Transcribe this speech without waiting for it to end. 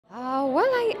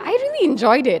I really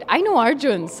enjoyed it. I know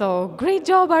Arjun, so great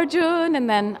job, Arjun. And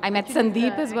then I met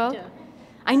Sandeep as well.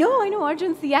 I know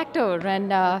Arjun's the actor, and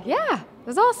yeah, it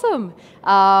was awesome.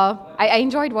 I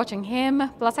enjoyed watching him.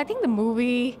 Plus, I think the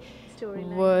movie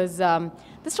was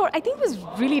the story. I think was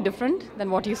really different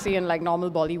than what you see in like normal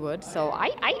Bollywood. So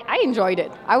I enjoyed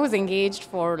it. I was engaged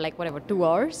for like whatever 2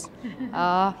 hours.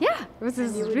 Yeah, it was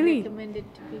really. Recommend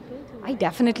it to people? I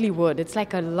definitely would. It's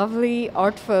like a lovely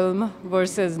art film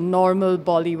versus normal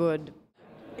Bollywood.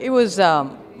 It was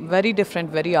very different,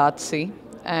 very artsy,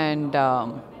 and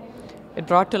it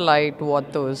brought to light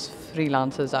what those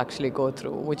freelancers actually go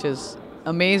through, which is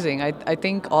amazing. I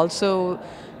think also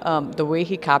the way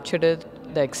he captured it,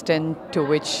 the extent to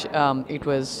which it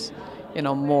was,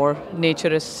 more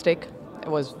naturistic, it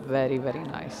was very, very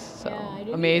nice. So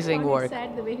amazing work.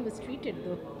 Sad the way he was treated,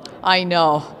 though. I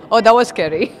know. Oh, that was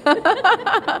scary.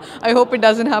 I hope it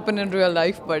doesn't happen in real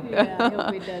life, but Yeah, I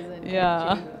hope it doesn't.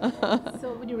 yeah.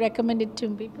 So, would you recommend it to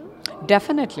people?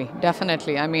 Definitely,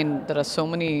 definitely. I mean, there are so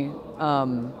many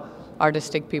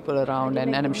artistic people around,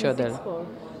 and I'm sure they'll.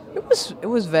 It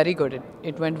was very good.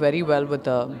 It went very well with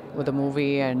the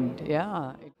movie, and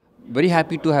yeah. Very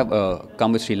happy to have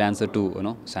come with Shreelancer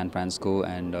to San Francisco,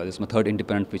 and this is my third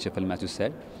independent feature film, as you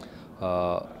said.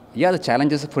 Yeah, the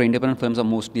challenges for independent films are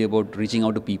mostly about reaching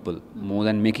out to people more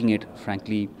than making it.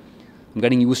 Frankly, I'm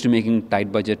getting used to making tight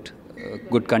budget,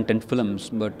 good content films,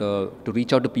 but to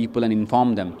reach out to people and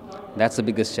inform them, that's the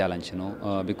biggest challenge,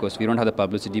 because we don't have the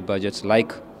publicity budgets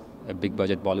like a big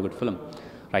budget Bollywood film.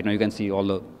 Right now, you can see all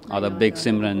the other big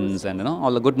Simrans and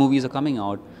all the good movies are coming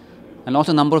out, and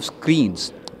also number of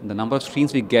screens. The number of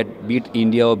screens we get, be it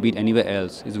India or be it anywhere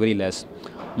else, is very less.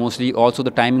 Mostly, also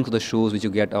the timings of the shows which you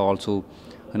get are also,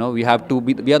 we have to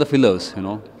be, we are the fillers,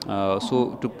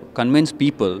 so to convince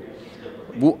people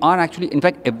who are actually, in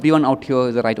fact, everyone out here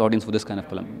is the right audience for this kind of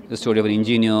film. It's a story of an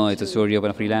engineer, it's a story of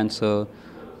a freelancer,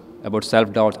 about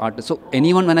self-doubt, artist. So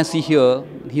anyone when I see here,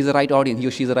 he's the right audience, he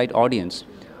or she's the right audience.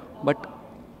 But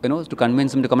to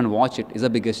convince them to come and watch it is the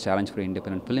biggest challenge for an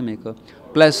independent filmmaker.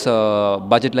 Plus,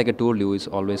 budget, like I told you, is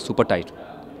always super tight.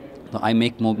 I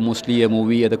make mostly a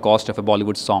movie at the cost of a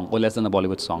Bollywood song, or less than a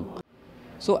Bollywood song.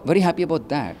 So very happy about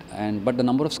that. But the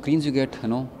number of screens you get,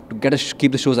 to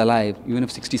keep the shows alive, even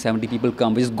if 60, 70 people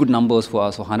come, which is good numbers for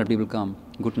us, or 100 people come,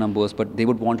 good numbers, but they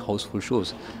would want houseful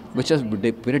shows, which is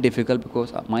very difficult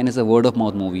because mine is a word of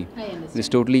mouth movie. It's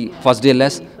totally first day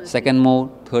less, second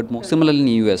more, third more. Similarly in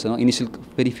the US, initial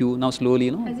very few, now slowly,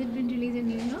 Has it been released in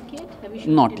New York yet? Have you shot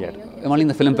Not it yet. in New York? I'm only in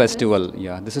the film festival.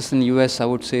 Yeah, this is in US. I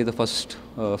would say the first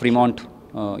Fremont,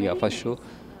 first show.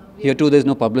 Here too, there's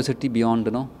no publicity beyond,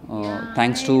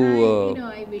 thanks to.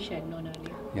 I wish I'd known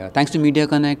earlier. Yeah, thanks to Media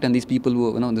Connect and these people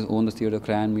who they own the theatre,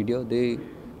 Crayon Media. They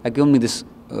have given me this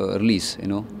release.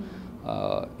 Even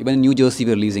in New Jersey,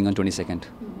 we're releasing on 22nd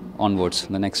onwards.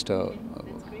 The next,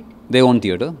 they own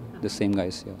theatre. The same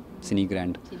guys. Yeah, Cine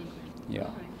Grand. Yeah.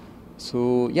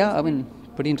 So yeah, I mean,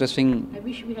 pretty interesting. I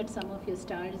wish we had some of your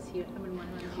stars here. I mean, one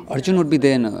of these Arjun would be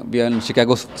there. We are in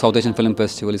Chicago South Asian Film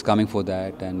Festival. Is coming for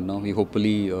that, and we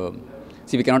hopefully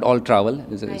see we cannot all travel.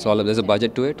 There's a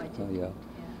budget to it. So, yeah,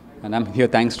 and I'm here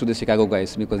thanks to the Chicago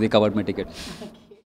guys because they covered my ticket.